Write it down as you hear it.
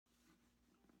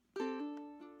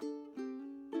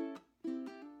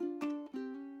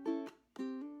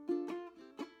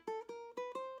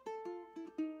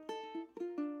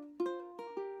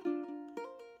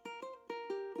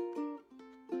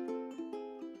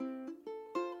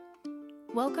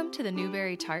Welcome to the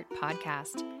Newbery Tart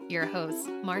Podcast. Your hosts,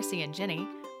 Marcy and Jennie,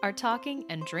 are talking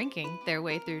and drinking their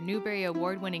way through Newbery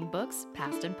Award-winning books,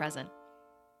 past and present.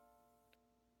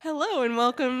 Hello and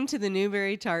welcome to the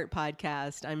Newbery Tart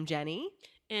Podcast. I'm Jennie.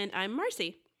 And I'm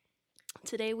Marcy.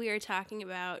 Today we are talking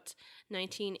about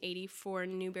 1984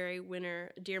 Newbery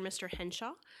winner Dear Mr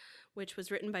Henshaw, which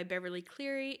was written by Beverly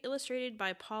Cleary, illustrated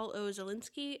by Paul O.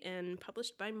 Zielinski, and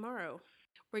published by Morrow.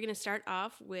 We're going to start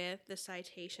off with the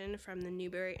citation from the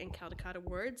Newbery and Caldecott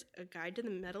Awards, A Guide to the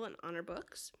Medal and Honor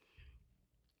Books,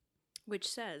 which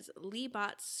says, Lee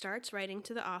Botts starts writing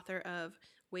to the author of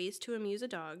Ways to Amuse a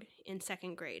Dog in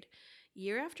second grade.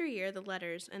 Year after year, the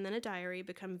letters and then a diary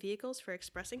become vehicles for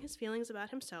expressing his feelings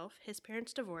about himself, his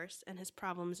parents' divorce, and his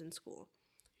problems in school.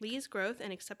 Lee's growth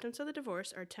and acceptance of the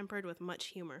divorce are tempered with much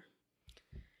humor.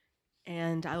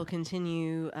 And I will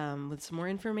continue with some more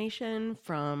information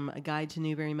from A Guide to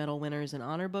Newbery Medal Winners and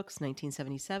Honor Books,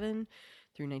 1977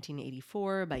 through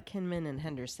 1984 by Kinman and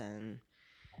Henderson.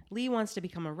 Lee wants to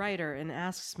become a writer and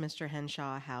asks Mr.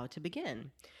 Henshaw how to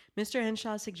begin. Mr.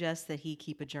 Henshaw suggests that he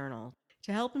keep a journal.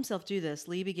 To help himself do this,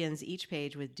 Lee begins each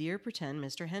page with Dear Pretend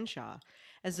Mr. Henshaw.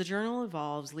 As the journal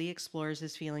evolves, Lee explores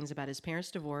his feelings about his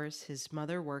parents' divorce, his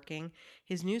mother working,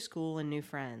 his new school, and new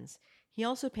friends. He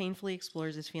also painfully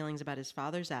explores his feelings about his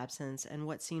father's absence and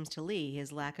what seems to Lee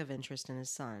his lack of interest in his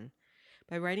son.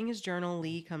 By writing his journal,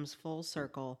 Lee comes full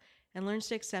circle and learns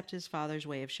to accept his father's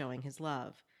way of showing his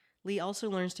love. Lee also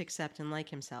learns to accept and like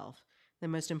himself. The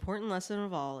most important lesson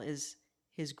of all is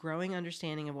his growing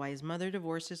understanding of why his mother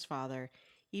divorced his father,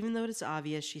 even though it is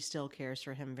obvious she still cares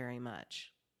for him very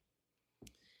much.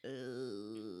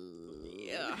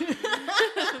 Yeah.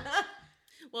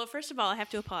 Well, first of all, I have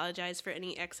to apologize for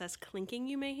any excess clinking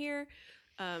you may hear.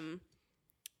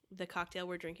 The cocktail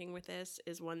we're drinking with this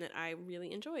is one that I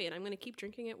really enjoy, and I'm going to keep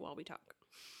drinking it while we talk.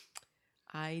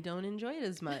 I don't enjoy it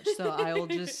as much, so I will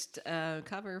just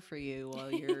cover for you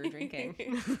while you're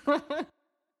drinking.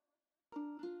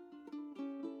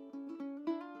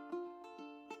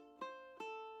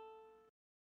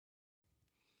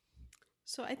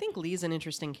 So I think Lee's an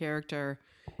interesting character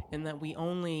in that we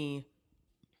only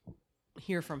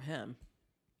hear from him.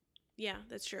 Yeah,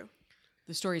 that's true.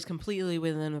 The story is completely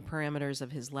within the parameters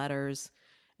of his letters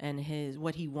and his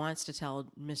what he wants to tell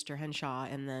Mr. Henshaw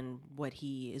and then what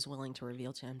he is willing to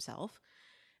reveal to himself.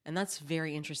 And that's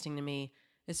very interesting to me,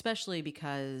 especially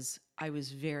because I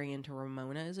was very into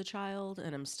Ramona as a child,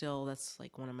 and that's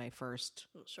like one of my first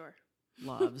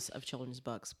loves of children's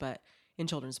books, but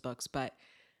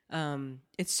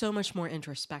it's so much more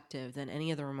introspective than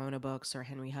any of the Ramona books or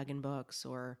Henry Huggen books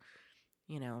or,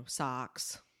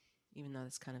 Socks, even though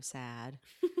that's kind of sad.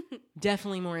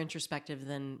 Definitely more introspective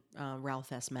than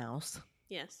Ralph S. Mouse.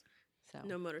 Yes. So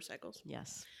No motorcycles.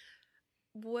 Yes.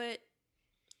 What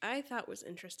I thought was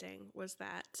interesting was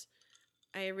that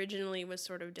I originally was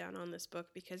sort of down on this book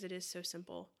because it is so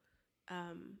simple.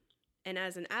 And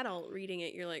as an adult reading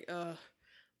it, you're like, ugh,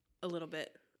 a little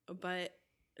bit. But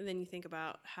then you think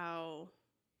about how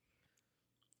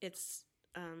it's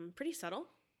pretty subtle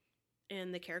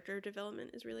and the character development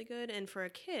is really good. And for a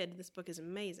kid, this book is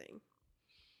amazing.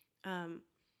 I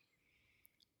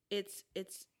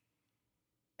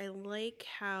like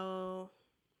how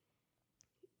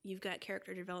you've got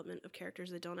character development of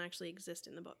characters that don't actually exist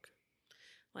in the book.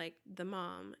 Like the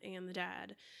mom and the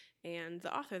dad and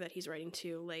the author that he's writing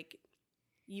to. Like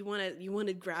you want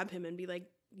to grab him and be like,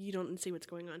 you don't see what's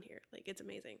going on here. Like, it's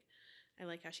amazing. I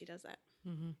like how she does that.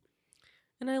 Mm-hmm.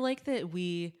 And I like that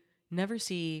we never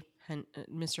see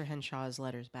Mr. Henshaw's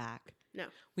letters back. No.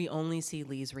 We only see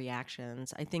Lee's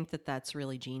reactions. I think that that's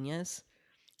really genius.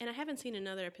 And I haven't seen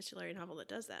another epistolary novel that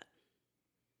does that.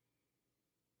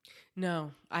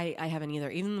 No, I haven't either.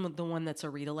 Even the one that's a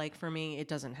read-alike for me, it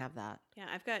doesn't have that. Yeah,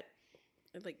 I've got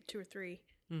like 2 or 3.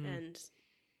 Mm-hmm. And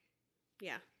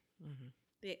yeah. Mm-hmm.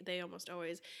 They almost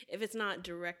always, if it's not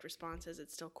direct responses,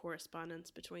 it's still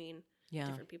correspondence between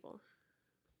different people.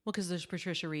 Well, because there's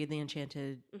Patricia Reed, The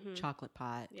Enchanted Chocolate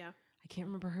Pot. Yeah. I can't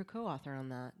remember her co-author on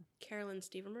that. Carolyn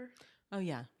Stevermer. Oh,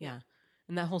 yeah.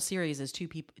 And that whole series is two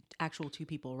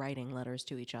people writing letters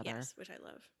to each other. Yes, which I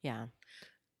love. Yeah.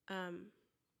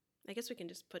 I guess we can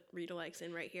just put read-alikes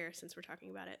in right here since we're talking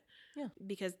about it. Yeah.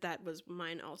 Because that was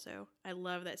mine also. I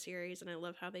love that series and I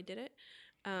love how they did it.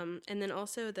 And then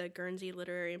also the Guernsey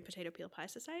Literary and Potato Peel Pie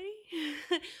Society,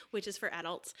 which is for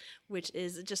adults, which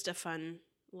is just a fun,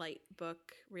 light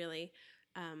book, really.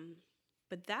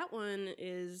 But that one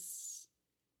is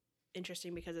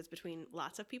interesting because it's between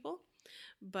lots of people.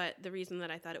 But the reason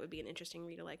that I thought it would be an interesting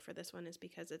read-alike for this one is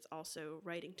because it's also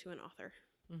writing to an author.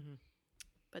 Mm-hmm.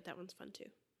 But that one's fun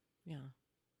too. Yeah.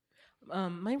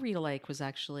 My read-alike was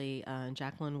actually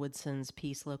Jacqueline Woodson's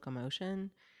piece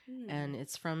Locomotion, and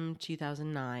it's from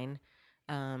 2009.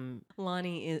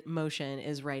 Lonnie Motion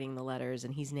is writing the letters,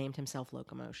 and he's named himself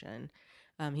Locomotion.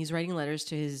 He's writing letters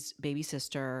to his baby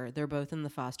sister. They're both in the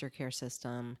foster care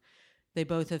system. They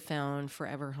both have found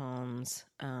forever homes.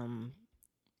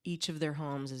 Each of their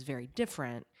homes is very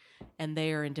different, and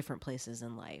they are in different places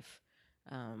in life.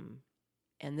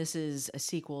 And this is a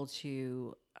sequel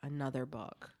to another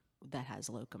book that has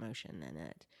Locomotion in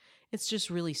it. It's just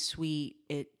really sweet.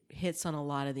 It hits on a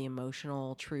lot of the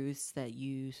emotional truths that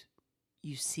you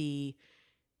see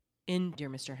in Dear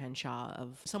Mr. Henshaw,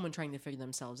 of someone trying to figure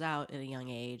themselves out at a young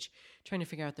age, trying to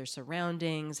figure out their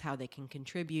surroundings, how they can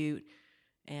contribute,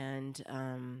 and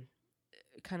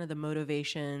kind of the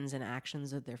motivations and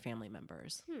actions of their family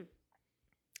members.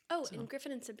 Oh, and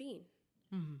Griffin and Sabine.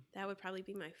 Mm-hmm. That would probably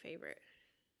be my favorite.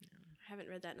 I haven't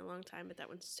read that in a long time, but that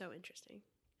one's so interesting.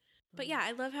 But yeah,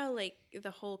 I love how like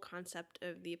the whole concept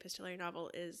of the epistolary novel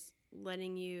is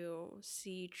letting you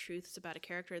see truths about a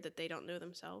character that they don't know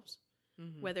themselves,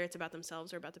 whether it's about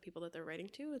themselves or about the people that they're writing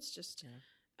to. It's just,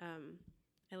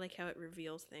 I like how it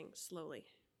reveals things slowly.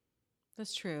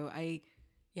 That's true. I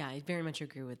very much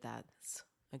agree with that. That's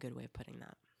a good way of putting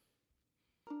that.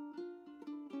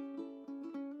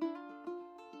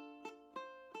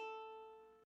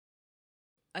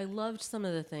 I loved some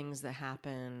of the things that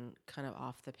happen kind of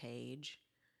off the page.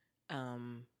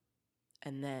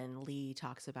 And then Lee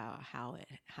talks about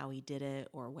how he did it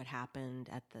or what happened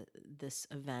at this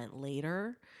event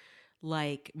later,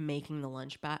 like making the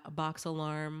lunchbox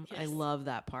alarm. Yes. I love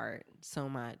that part so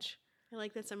much. I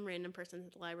like that some random person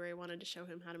at the library wanted to show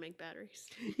him how to make batteries.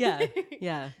 Yeah,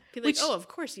 yeah. Be like, oh, of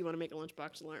course you want to make a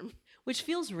lunchbox alarm. Which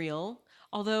feels real.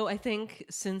 Although I think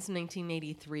since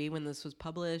 1983, when this was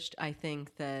published, I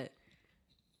think that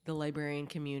the librarian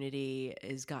community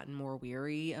has gotten more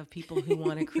weary of people who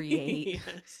want to create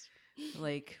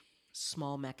like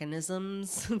small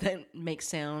mechanisms that make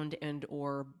sound and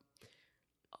or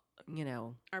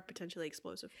are potentially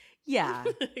explosive. Yeah.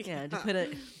 Yeah. To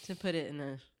put it in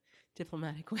a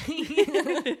diplomatic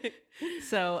way.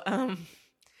 So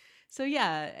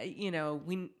yeah,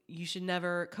 you should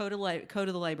never go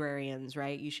to the librarians,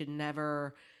 right? You should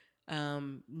never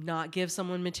not give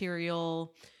someone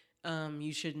material.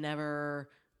 You should never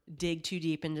dig too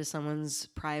deep into someone's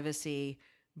privacy.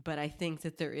 But I think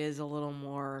that there is a little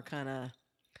more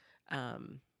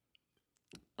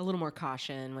a little more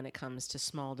caution when it comes to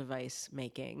small device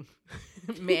making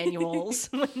manuals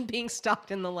when being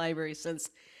stocked in the library since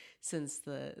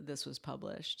this was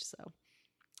published. So,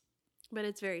 but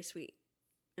it's very sweet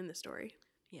in the story.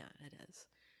 Yeah, it is.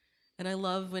 And I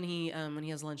love when he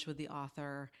has lunch with the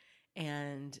author,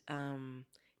 and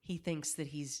he thinks that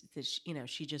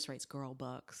she just writes girl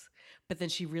books, but then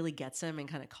she really gets him and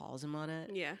kind of calls him on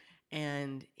it. Yeah,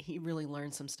 and he really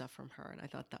learned some stuff from her, and I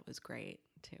thought that was great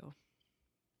too.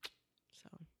 So,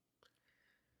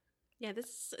 yeah,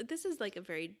 this is like a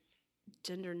very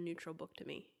gender neutral book to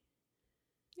me.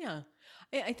 Yeah,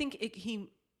 I think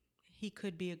he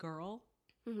could be a girl,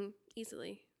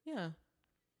 easily. Yeah,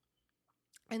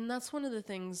 and that's one of the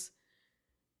things.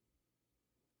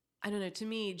 I don't know. To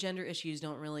me, gender issues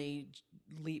don't really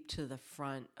leap to the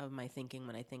front of my thinking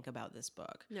when I think about this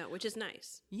book. No, which is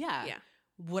nice. Yeah. Yeah.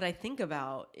 What I think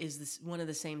about is this one of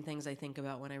the same things I think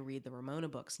about when I read the Ramona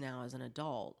books now as an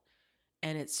adult,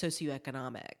 and it's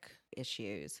socioeconomic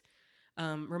issues.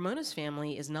 Ramona's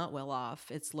family is not well off.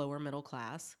 It's lower middle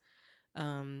class.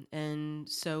 And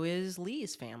so is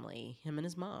Lee's family, him and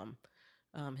his mom.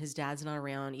 His dad's not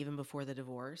around even before the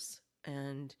divorce.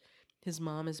 And his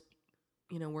mom is,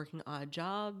 working odd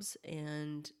jobs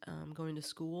and going to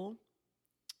school.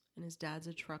 And his dad's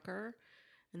a trucker.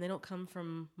 And they don't come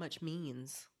from much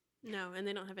means. No, and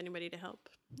they don't have anybody to help.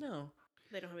 No.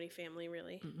 They don't have any family,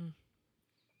 really. Mm-mm.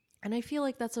 And I feel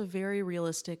like that's a very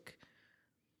realistic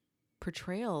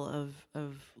portrayal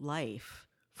of life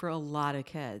for a lot of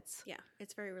kids. Yeah,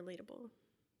 it's very relatable.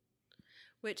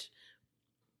 Which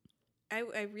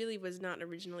I really was not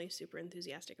originally super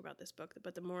enthusiastic about this book,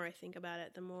 but the more I think about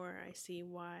it, the more I see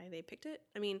why they picked it.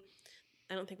 I mean,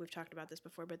 I don't think we've talked about this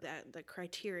before, but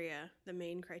the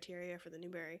main criteria for the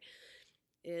Newbery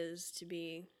is to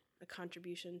be a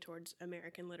contribution towards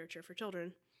American literature for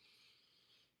children.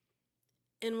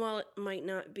 And while it might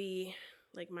not be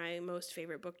like my most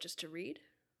favorite book just to read,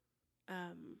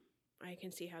 I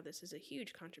can see how this is a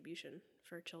huge contribution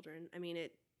for children. I mean,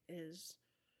 it is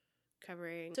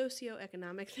covering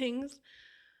socioeconomic things,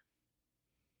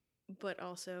 but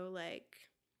also like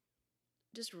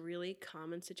just really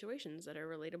common situations that are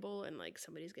relatable, and like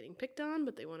somebody's getting picked on,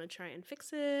 but they want to try and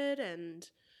fix it. And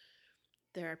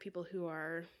there are people who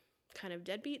are kind of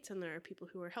deadbeats, and there are people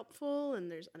who are helpful,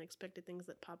 and there's unexpected things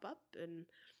that pop up, and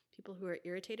people who are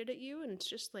irritated at you, and it's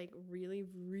just like really,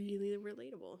 really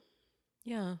relatable.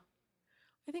 Yeah.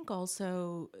 I think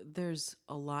also there's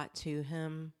a lot to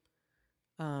him.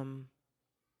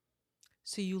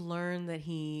 So you learn that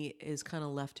he is kind of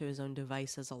left to his own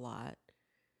devices a lot.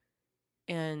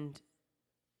 And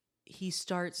he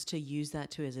starts to use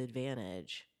that to his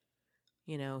advantage.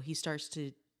 You know, he starts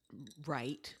to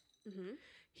write. Mm-hmm.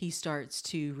 He starts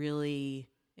to really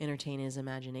entertain his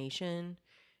imagination.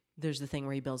 There's the thing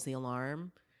where he builds the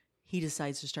alarm. He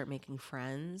decides to start making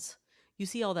friends. You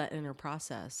see all that inner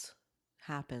process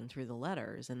happen through the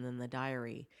letters and then the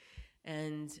diary.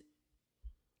 And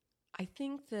I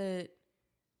think that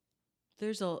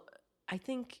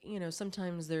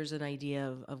sometimes there's an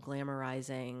idea of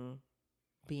glamorizing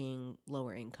being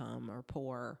lower income or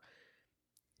poor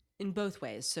in both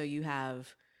ways. So you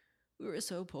have, we were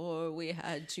so poor, we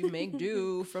had to make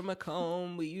do from a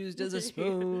comb we used as a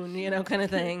spoon, kind of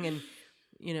thing. And,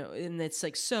 and it's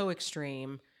like so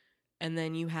extreme. And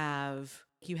then you have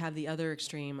the other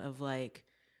extreme of like,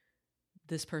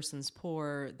 this person's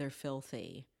poor, they're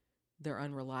filthy, they're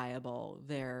unreliable,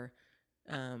 they're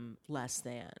less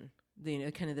than,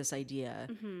 kind of this idea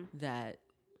that,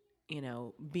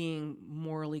 being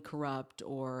morally corrupt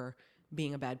or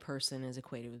being a bad person is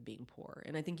equated with being poor.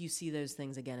 And I think you see those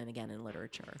things again and again in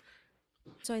literature.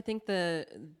 So I think the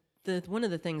one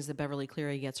of the things that Beverly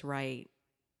Cleary gets right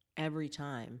every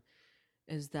time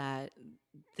is that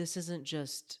this isn't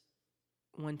just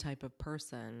one type of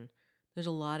person. There's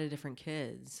a lot of different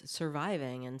kids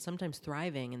surviving and sometimes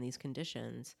thriving in these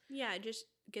conditions. Yeah, it just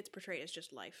gets portrayed as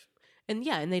just life. And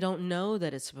and they don't know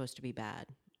that it's supposed to be bad.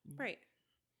 Right.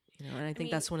 And I think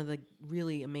that's one of the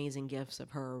really amazing gifts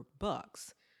of her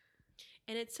books.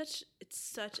 And it's such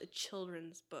a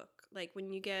children's book. Like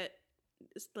when you get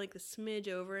like the smidge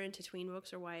over into tween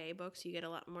books or YA books, you get a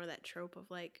lot more of that trope of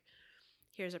like,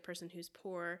 here's a person who's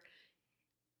poor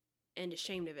and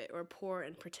ashamed of it, or poor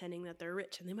and pretending that they're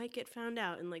rich and they might get found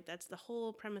out, and like that's the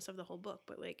whole premise of the whole book.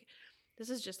 But like this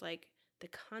is just like the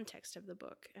context of the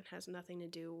book and has nothing to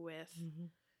do with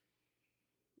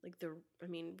like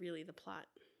really the plot.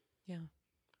 Yeah.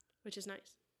 Which is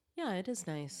nice. Yeah, it is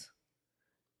nice.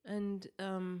 And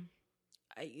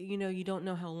you don't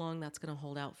know how long that's going to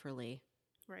hold out for Lee.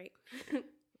 Right.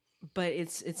 But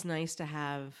it's nice to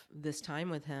have this time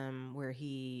with him where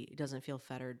he doesn't feel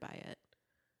fettered by it.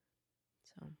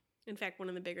 So, in fact, one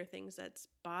of the bigger things that's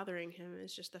bothering him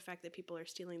is just the fact that people are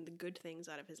stealing the good things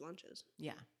out of his lunches.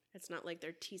 Yeah. It's not like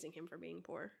they're teasing him for being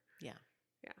poor. Yeah.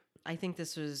 Yeah. I think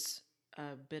this was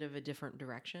a bit of a different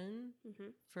direction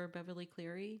for Beverly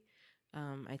Cleary.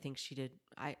 I think she did.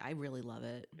 I really love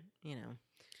it.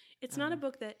 It's not a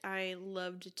book that I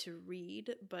loved to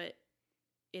read, but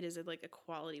it is a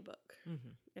quality book,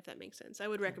 if that makes sense. I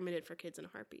would recommend it for kids in a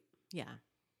heartbeat. Yeah,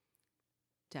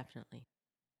 definitely.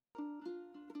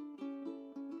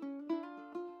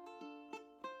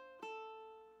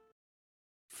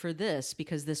 For this,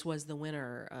 because this was the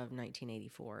winner of the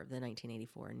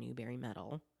 1984 Newbery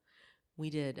Medal, we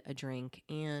did a drink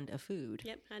and a food.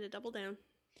 Yep, had to double down.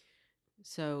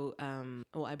 So,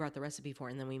 I brought the recipe for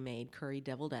it, and then we made curry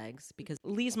deviled eggs, because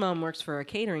Lee's mom works for a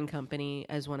catering company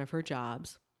as one of her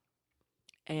jobs.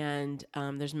 And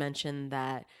there's mention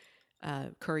that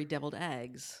curry deviled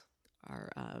eggs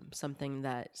are something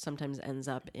that sometimes ends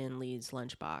up in Lee's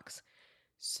lunchbox.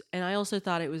 And I also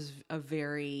thought it was a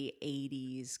very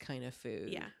 80s kind of food.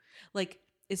 Yeah. Like,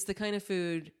 it's the kind of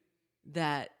food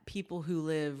that people who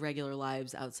live regular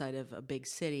lives outside of a big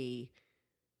city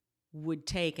would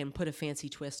take and put a fancy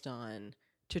twist on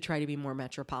to try to be more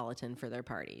metropolitan for their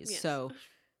parties. Yes. So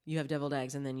you have deviled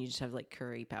eggs and then you just have like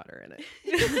curry powder in it.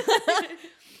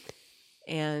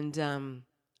 And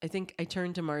I think I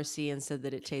turned to Marcy and said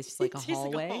that it tastes like a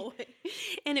hallway. Like a hallway.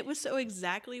 And it was so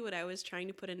exactly what I was trying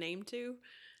to put a name to.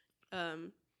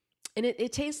 And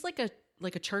it tastes like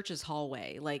a church's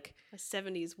hallway, like a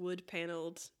 70s wood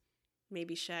paneled,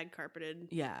 maybe shag carpeted.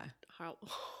 Yeah.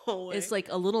 Hallway. It's like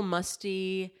a little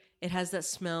musty. It has that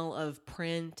smell of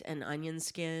print and onion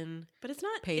skin. But it's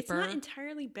not paper. It's not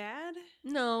entirely bad.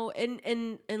 No,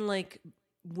 and like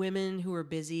women who are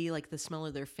busy, like the smell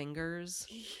of their fingers.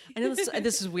 I know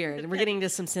this is weird. We're getting to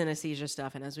some synesthesia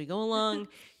stuff, and as we go along,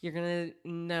 you're gonna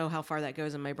know how far that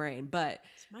goes in my brain. But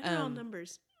mine are all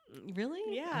numbers.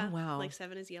 Really? Yeah. Oh, wow. Like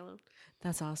 7 is yellow.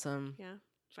 That's awesome. Yeah.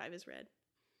 5 is red.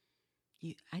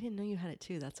 I didn't know you had it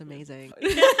too. That's amazing.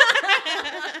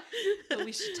 But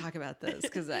we should talk about this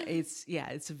because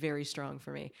it's very strong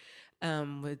for me.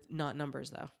 With not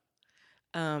numbers though.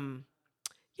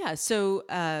 Yeah, so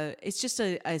it's just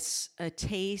a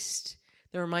taste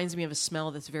that reminds me of a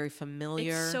smell that's very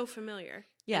familiar. It's so familiar.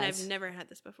 Yeah, and I've never had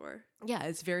this before. Yeah,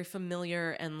 it's very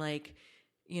familiar and like,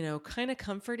 kind of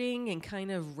comforting and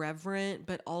kind of reverent,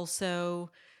 but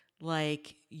also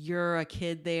like you're a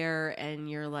kid there and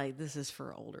you're like, this is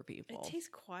for older people. It tastes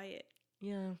quiet.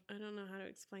 Yeah. I don't know how to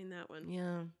explain that one.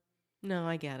 Yeah. No,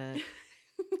 I get it.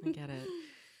 I get it.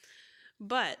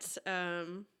 But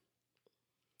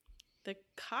the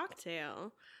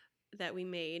cocktail that we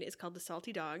made is called the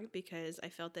Salty Dog because I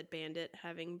felt that Bandit,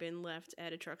 having been left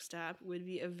at a truck stop, would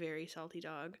be a very salty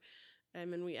dog.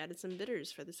 And we added some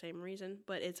bitters for the same reason.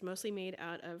 But it's mostly made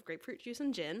out of grapefruit juice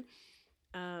and gin.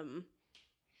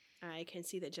 I can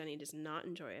see that Jenny does not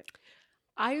enjoy it.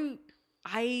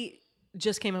 I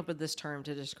just came up with this term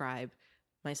to describe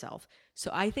myself.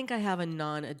 So I think I have a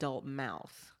non-adult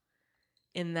mouth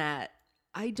in that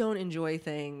I don't enjoy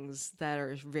things that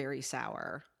are very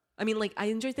sour. I mean, like I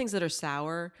enjoy things that are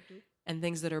sour and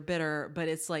things that are bitter, but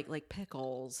it's like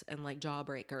pickles and like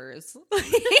jawbreakers.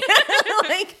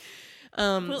 Like,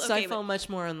 so I felt much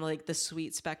more on like the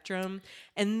sweet spectrum.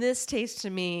 And this tastes to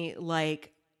me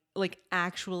like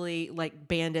actually like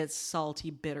Bandit's salty,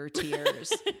 bitter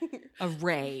tears of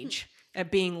rage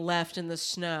at being left in the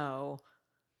snow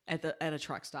at a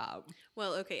truck stop.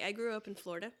 Well, okay, I grew up in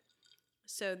Florida,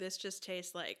 so this just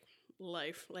tastes like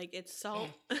life. Like it's salt,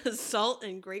 salt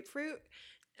and grapefruit.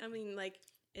 I mean, like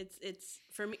it's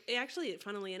for me. Actually,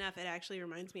 funnily enough, it actually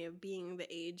reminds me of being the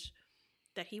age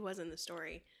that he was in the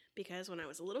story. Because when I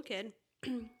was a little kid,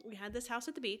 we had this house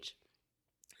at the beach,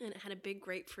 and it had a big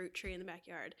grapefruit tree in the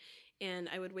backyard. And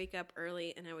I would wake up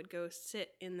early, and I would go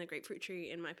sit in the grapefruit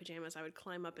tree in my pajamas. I would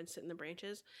climb up and sit in the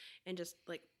branches, and just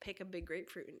like pick a big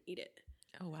grapefruit and eat it.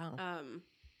 Oh wow!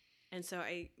 And so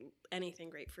anything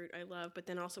grapefruit I love. But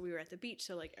then also we were at the beach,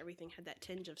 so like everything had that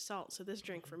tinge of salt. So this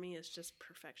drink for me is just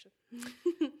perfection.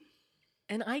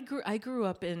 And I grew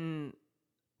up in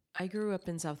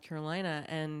South Carolina,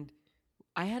 and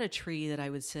I had a tree that I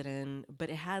would sit in, but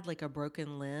it had like a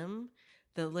broken limb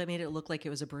that made it look like it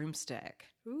was a broomstick.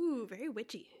 Ooh, very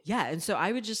witchy. Yeah, and so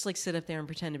I would just like sit up there and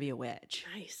pretend to be a witch.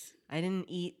 Nice. I didn't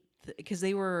eat because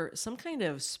they were some kind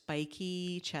of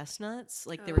spiky chestnuts.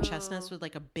 Like they were chestnuts with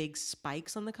like a big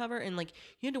spikes on the cover, and like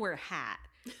you had to wear a hat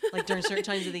like during certain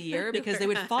times of the year because they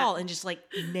would fall and just like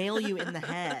nail you in the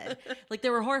head. Like they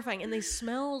were horrifying, and they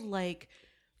smelled like.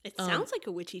 It sounds like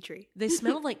a witchy tree. They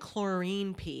smelled like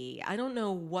chlorine pee. I don't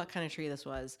know what kind of tree this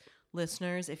was.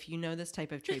 Listeners, if you know this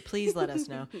type of tree, please let us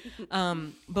know.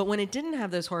 But when it didn't have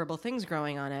those horrible things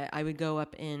growing on it, I would go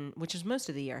up which is most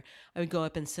of the year, I would go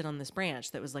up and sit on this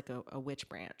branch that was like a witch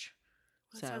branch.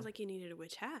 Well, it sounds like you needed a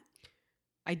witch hat.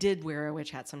 I did wear a witch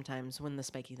hat sometimes when the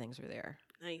spiky things were there.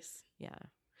 Nice. Yeah.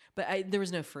 But there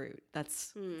was no fruit.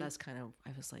 That's kind of,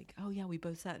 I was like, oh yeah, we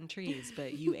both sat in trees,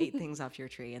 but you ate things off your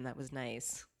tree, and that was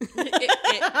nice.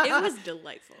 It was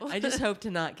delightful. I just hope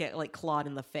to not get like clawed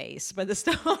in the face by the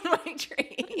stuff on my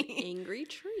tree. An angry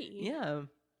tree. Yeah.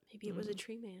 Maybe it was a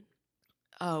tree man.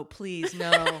 Oh, please,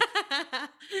 no.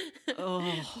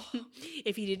 Oh.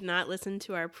 If you did not listen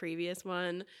to our previous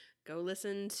one, go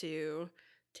listen to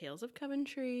Tales of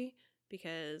Coventry.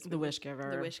 Because the Wish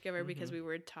Giver, because we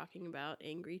were talking about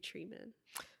angry tree men.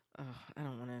 Oh, I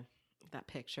don't want that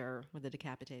picture with the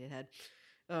decapitated head.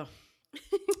 Oh,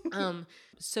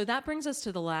 so that brings us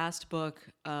to the last book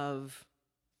of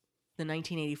the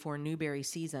 1984 Newbery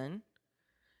season.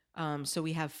 So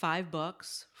we have 5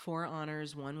 books, 4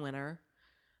 honors, 1 winner.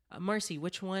 Marcy,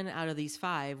 which one out of these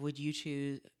 5 would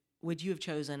you have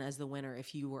chosen as the winner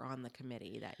if you were on the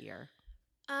committee that year?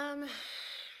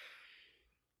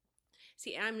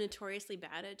 See, I'm notoriously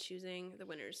bad at choosing the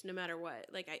winners, no matter what.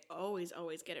 Like, I always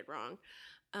get it wrong,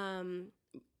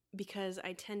 because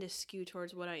I tend to skew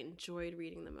towards what I enjoyed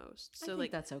reading the most. So, I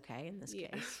think that's okay in this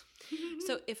case.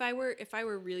 So, if I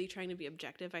were really trying to be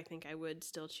objective, I think I would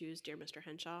still choose Dear Mr.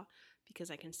 Henshaw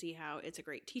because I can see how it's a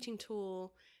great teaching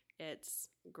tool. It's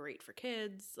great for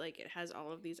kids. Like, it has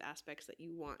all of these aspects that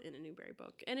you want in a Newbery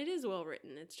book. And it is well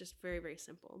written. It's just very, very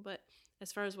simple. But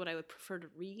as far as what I would prefer to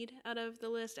read out of the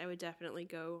list, I would definitely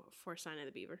go for Sign of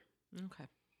the Beaver. Okay.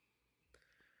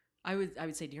 I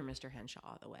would say Dear Mr. Henshaw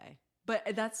all the way. But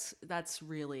that's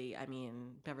really, I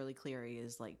mean, Beverly Cleary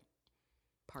is like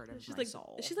part of my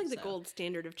soul. She's like the gold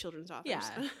standard of children's authors.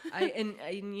 Yeah.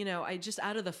 I just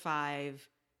out of the 5,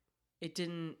 it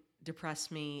didn't depress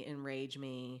me, enrage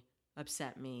me,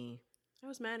 upset me. I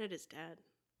was mad at his dad.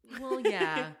 Well,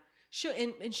 yeah.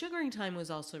 And Sugaring Time was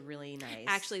also really nice.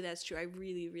 Actually, that's true. I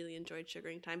really, really enjoyed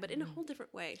Sugaring Time, but in a whole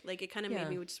different way. Like, it kind of made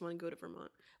me just want to go to Vermont.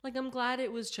 Like, I'm glad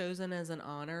it was chosen as an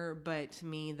honor, but to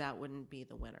me, that wouldn't be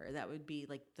the winner. That would be,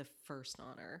 like, the first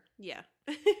honor. Yeah.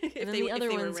 And then the other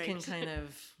ones can kind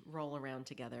of roll around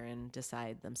together and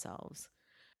decide themselves.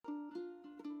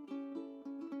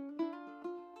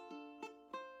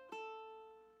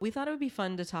 We thought it would be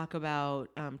fun to talk about,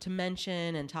 to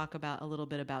mention and talk about a little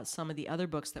bit about some of the other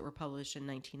books that were published in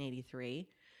 1983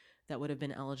 that would have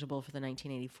been eligible for the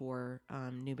 1984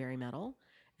 Newbery Medal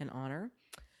and honor.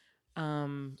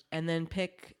 And then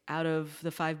pick out of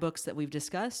the 5 books that we've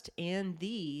discussed and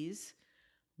these,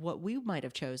 what we might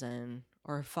have chosen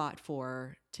or fought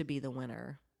for to be the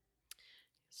winner.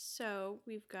 So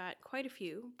we've got quite a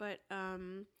few, but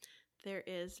there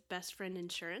is Best Friend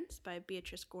Insurance by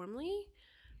Beatrice Gormley.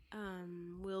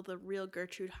 Will the Real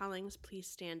Gertrude Hollings Please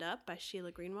Stand Up by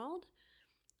Sheila Greenwald.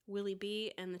 Willie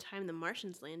B. and the Time the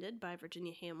Martians Landed by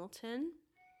Virginia Hamilton.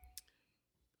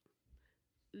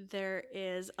 There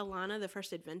is Alana, the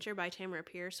First Adventure by Tamara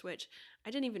Pierce, which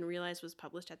I didn't even realize was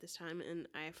published at this time, and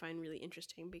I find really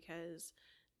interesting because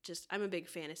I'm a big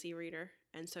fantasy reader,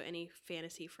 and so any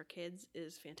fantasy for kids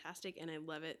is fantastic, and I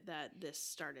love it that this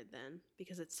started then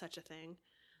because it's such a thing.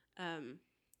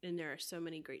 And there are so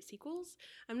many great sequels.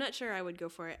 I'm not sure I would go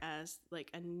for it as like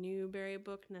a Newbery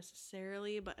book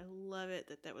necessarily, but I love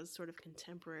it that was sort of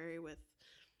contemporary with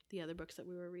the other books that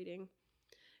we were reading.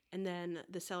 And then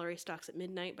The Celery Stalks at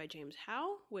Midnight by James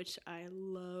Howe, which I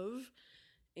love.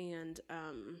 And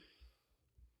I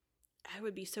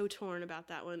would be so torn about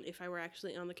that one if I were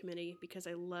actually on the committee because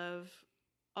I love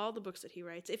all the books that he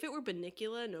writes. If it were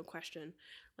Bunnicula, no question,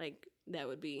 like that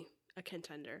would be a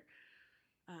contender.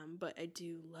 But I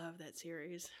do love that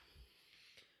series.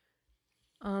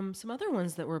 Some other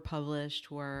ones that were published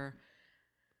were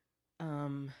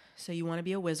So You Want to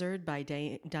Be a Wizard by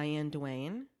Diane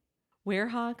Duane,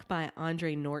 Werehawk by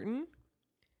Andre Norton,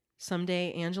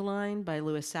 Someday Angeline by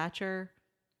Louis Satcher,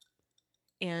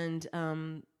 and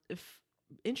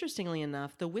interestingly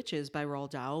enough, The Witches by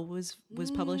Roald Dahl was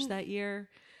published that year,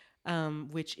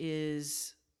 which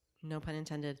is, no pun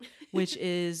intended, which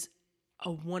is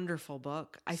a wonderful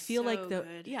book. I feel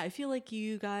good. I feel like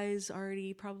you guys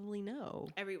already probably know.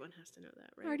 Everyone has to know that,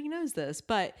 right? Already knows this,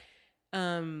 but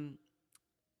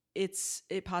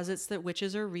it posits that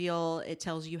witches are real. It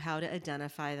tells you how to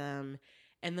identify them,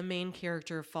 and the main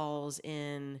character falls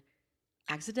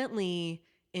accidentally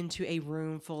into a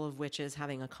room full of witches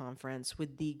having a conference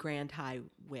with the Grand High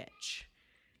Witch,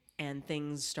 and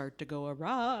things start to go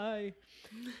awry.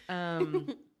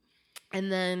 And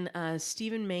then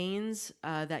Stephen Mayne's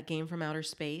That Game from Outer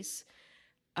Space.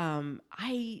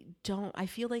 I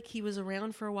feel like he was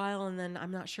around for a while, and then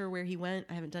I'm not sure where he went.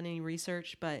 I haven't done any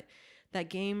research, but That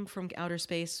Game from Outer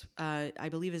Space, I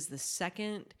believe, is the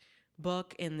second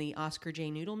book in the Oscar J.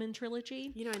 Noodleman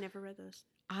trilogy. You know, I never read those.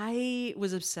 I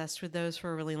was obsessed with those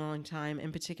for a really long time,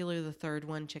 in particular the third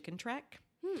one, Chicken Trek.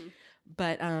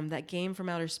 But That Game from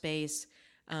Outer Space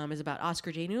is about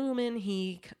Oscar J. Noodleman.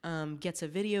 He gets a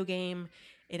video game.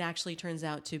 It actually turns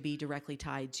out to be directly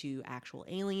tied to actual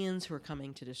aliens who are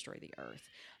coming to destroy the Earth.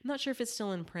 I'm not sure if it's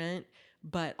still in print,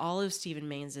 but all of Stephen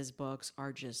Mayne's books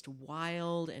are just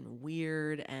wild and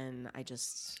weird, and I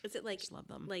just is it like just love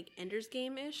them. Like Ender's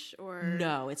Game-ish, or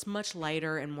no? It's much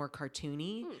lighter and more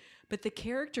cartoony, but the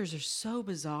characters are so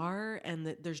bizarre,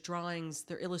 and there's drawings.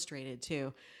 They're illustrated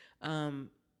too.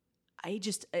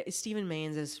 Stephen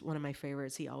Mayne's is one of my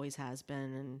favorites. He always has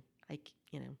been, and I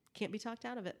can't be talked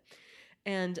out of it.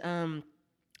 And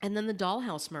then The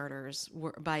Dollhouse Murders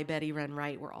by Betty Wren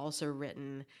Wright were also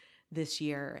written this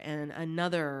year, and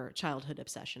another childhood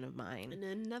obsession of mine. And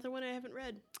another one I haven't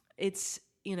read. It's,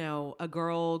 a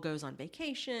girl goes on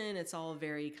vacation. It's all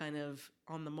very kind of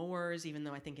on the moors, even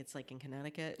though I think it's like in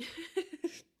Connecticut.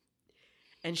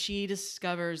 And she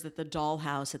discovers that the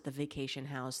dollhouse at the vacation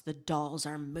house, the dolls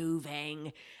are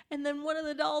moving. And then one of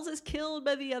the dolls is killed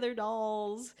by the other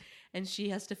dolls. And she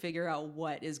has to figure out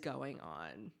what is going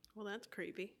on. Well, that's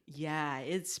creepy. Yeah,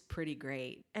 it's pretty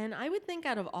great. And I would think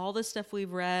out of all the stuff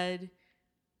we've read,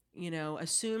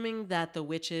 assuming that The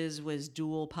Witches was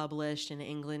dual published in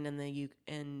England and the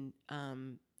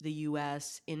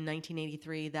U.S. in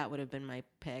 1983, that would have been my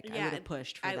pick. Yeah, I would have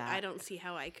pushed for that. I don't see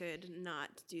how I could not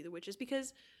do The Witches,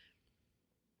 because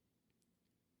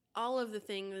all of the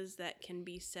things that can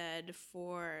be said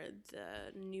for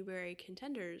the Newbery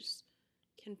contenders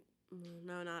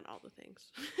no, not all the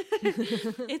things.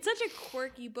 It's such a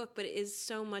quirky book, but it is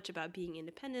so much about being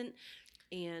independent,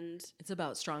 and it's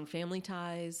about strong family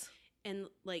ties and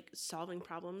like solving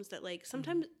problems that like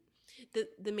sometimes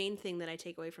The main thing that I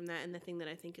take away from that, and the thing that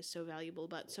I think is so valuable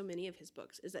about so many of his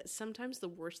books, is that sometimes the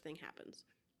worst thing happens.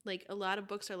 Like, a lot of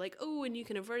books are like, oh, and you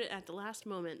can avert it at the last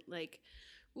moment. Like,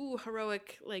 ooh,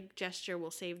 heroic, like, gesture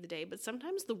will save the day. But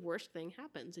sometimes the worst thing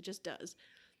happens. It just does.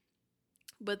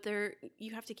 But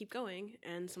you have to keep going,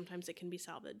 and sometimes it can be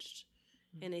salvaged.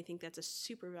 Mm-hmm. And I think that's a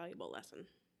super valuable lesson.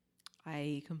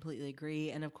 I completely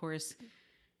agree. And of course,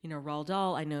 Roald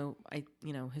Dahl, I know,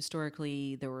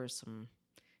 historically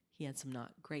he had some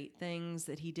not great things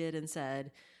that he did and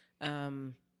said.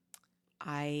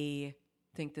 I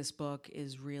think this book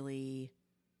is really,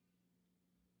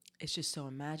 it's just so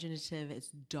imaginative. It's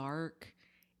dark.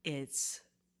 It's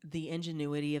the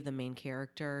ingenuity of the main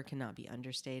character cannot be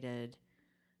understated.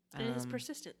 And his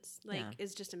persistence,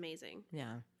 is just amazing.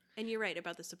 Yeah. And you're right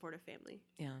about the supportive family.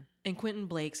 Yeah. And Quentin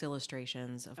Blake's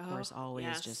illustrations, of course,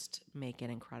 always just make it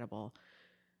incredible.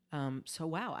 So,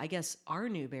 wow, I guess our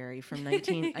Newbery from the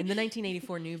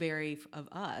 1984 Newbery of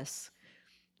us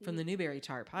from the Newbery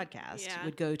Tart podcast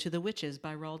would go to The Witches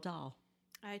by Roald Dahl.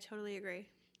 I totally agree.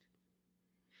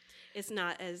 It's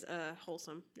not as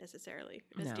wholesome necessarily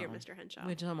as Dear Mr. Henshaw.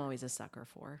 Which I'm always a sucker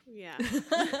for. Yeah.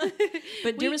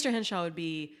 But Dear Mr. Henshaw would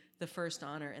be the first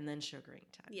honor, and then Sugaring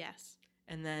Time. Yes.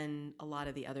 And then a lot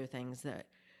of the other things that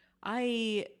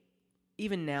I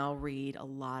even now read a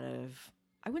lot of,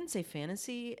 I wouldn't say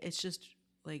fantasy, it's just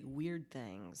like weird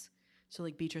things. So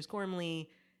like Beatrice Gormley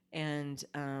and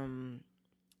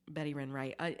Betty Wren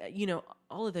Wright,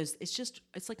 all of those,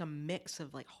 it's like a mix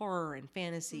of like horror and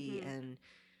fantasy and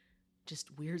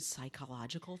just weird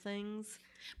psychological things.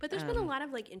 But there's been a lot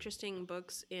of like interesting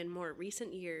books in more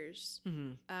recent years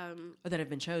that have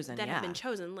been chosen. Have been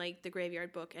chosen, like The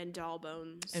Graveyard Book and Doll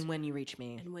Bones. And When You Reach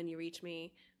Me.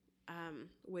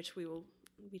 Which we will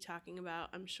be talking about,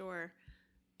 I'm sure.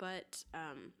 But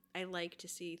I like to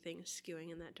see things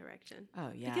skewing in that direction.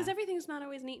 Oh, yeah. Because everything's not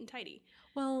always neat and tidy.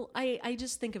 Well, I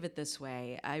just think of it this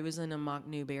way. I was in a mock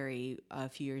Newbery a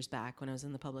few years back when I was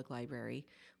in the public library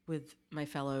with my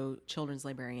fellow children's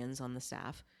librarians on the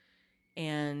staff.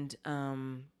 And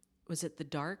was it The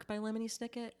Dark by Lemony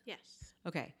Snicket? Yes.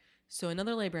 Okay. So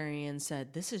another librarian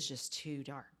said, this is just too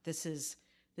dark. This is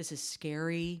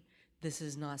scary. This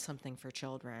is not something for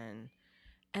children.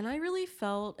 And I really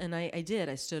felt, and I did,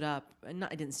 I stood up, I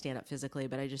didn't stand up physically,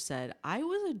 but I just said, I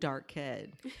was a dark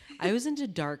kid. I was into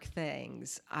dark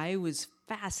things. I was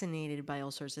fascinated by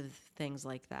all sorts of things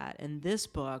like that. And this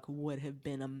book would have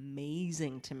been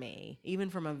amazing to me, even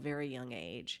from a very young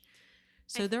age.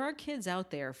 So there are kids out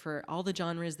there for all the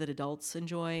genres that adults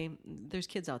enjoy. There's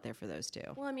kids out there for those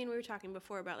too. Well, I mean, we were talking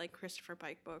before about like Christopher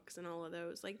Pike books and all of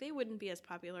those. Like they wouldn't be as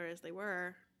popular as they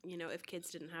were, if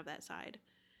kids didn't have that side.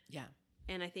 Yeah.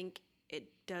 And I think it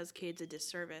does kids a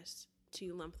disservice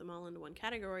to lump them all into one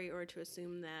category or to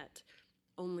assume that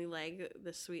only like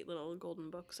the sweet little golden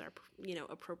books are,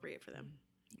 appropriate for them.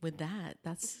 With that,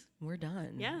 we're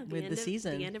done. Yeah. With the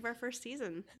season. The end of our first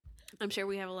season. I'm sure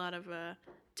we have a lot of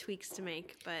tweaks to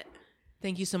make, but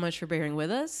thank you so much for bearing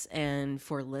with us and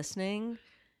for listening.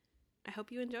 I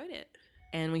hope you enjoyed it.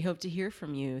 And we hope to hear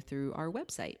from you through our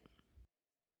website.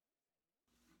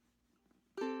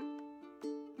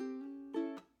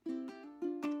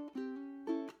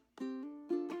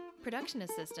 Production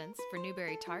assistance for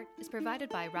Newbery Tart is provided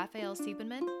by Raphael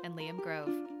Siebenman and Liam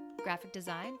Grove. Graphic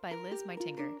design by Liz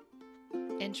Meitinger.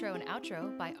 Intro and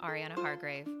outro by Ariana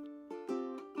Hargrave.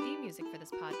 Theme music for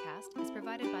this podcast is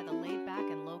provided by the laid-back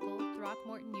and local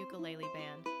Throckmorton Ukulele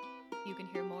Band. You can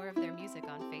hear more of their music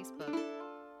on Facebook.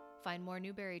 Find more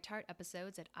Newbery Tart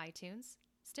episodes at iTunes,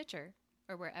 Stitcher,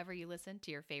 or wherever you listen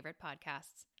to your favorite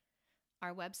podcasts.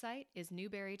 Our website is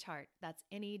Newbery Tart. That's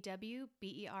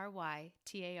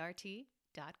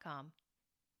NEWBERYTART.com.